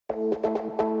Welcome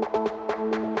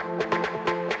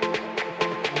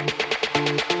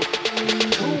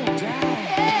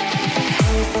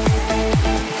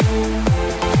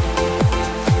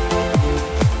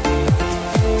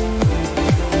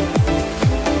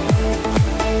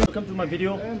to my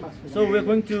video. So we're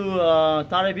going to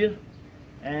Tarabir,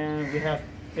 and we have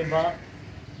Simba,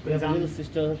 we have little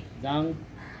sister Zhang,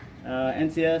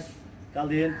 NCS,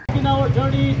 Kaldin. In our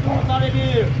journey to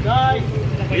Tarabir, guys.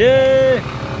 Yeah.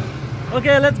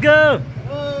 Okay, let's go.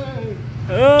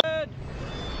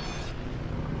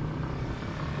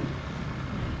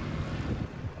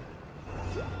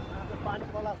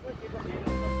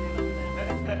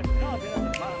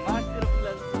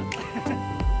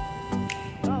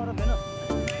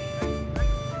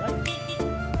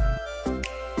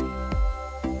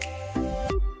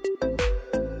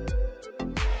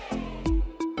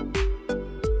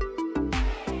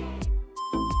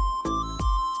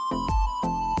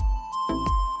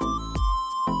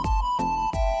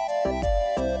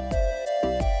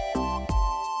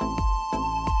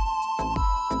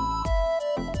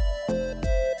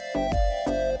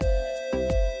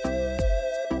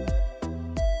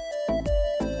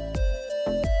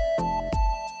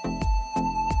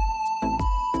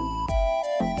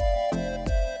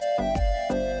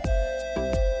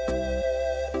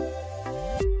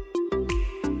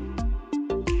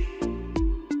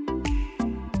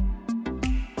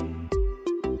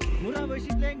 Is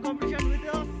she playing competition with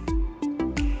us?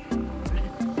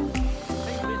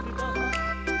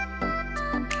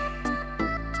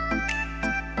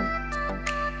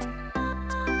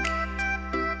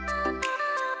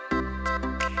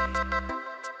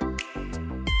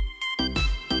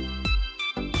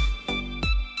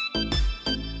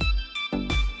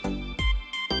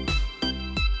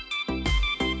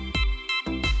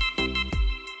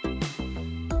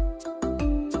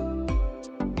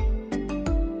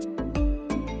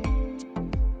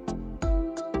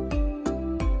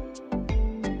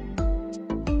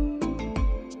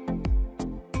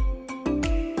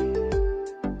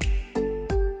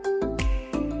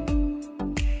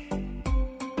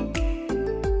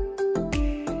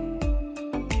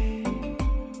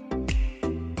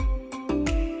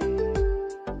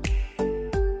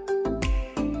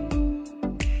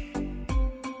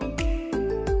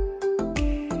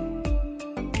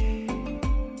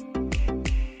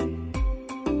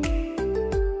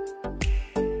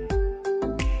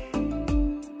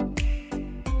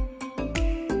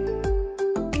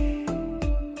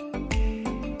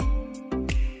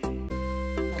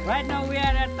 Right now we are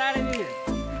at Tarabir.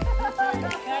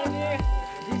 Tarabir,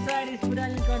 this side is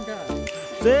Budani Konta.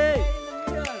 Say!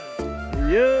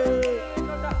 Yeah!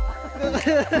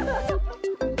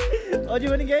 Oh, you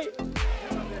winning gate?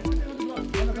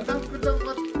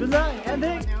 Good luck,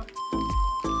 ending!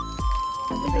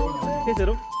 Hey,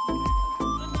 Saru. On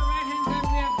the right hand side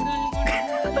we have Budani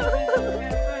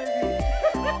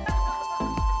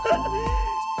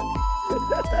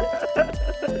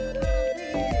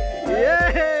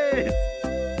Yes!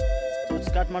 So it's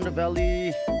Kathmandu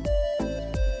Valley.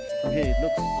 Okay, it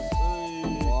looks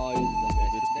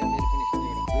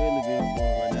really beautiful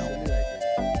right now.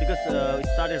 Because it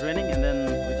started raining and then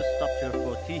we just stopped here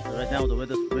for tea. Right now the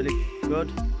weather's really good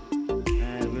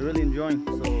and we're really enjoying.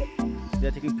 So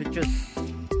they're taking pictures.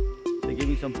 They're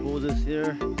giving some poses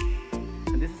here.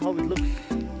 And this is how it looks.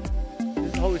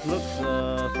 This is how it looks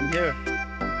from here.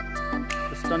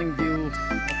 The stunning view of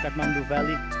Kathmandu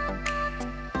Valley.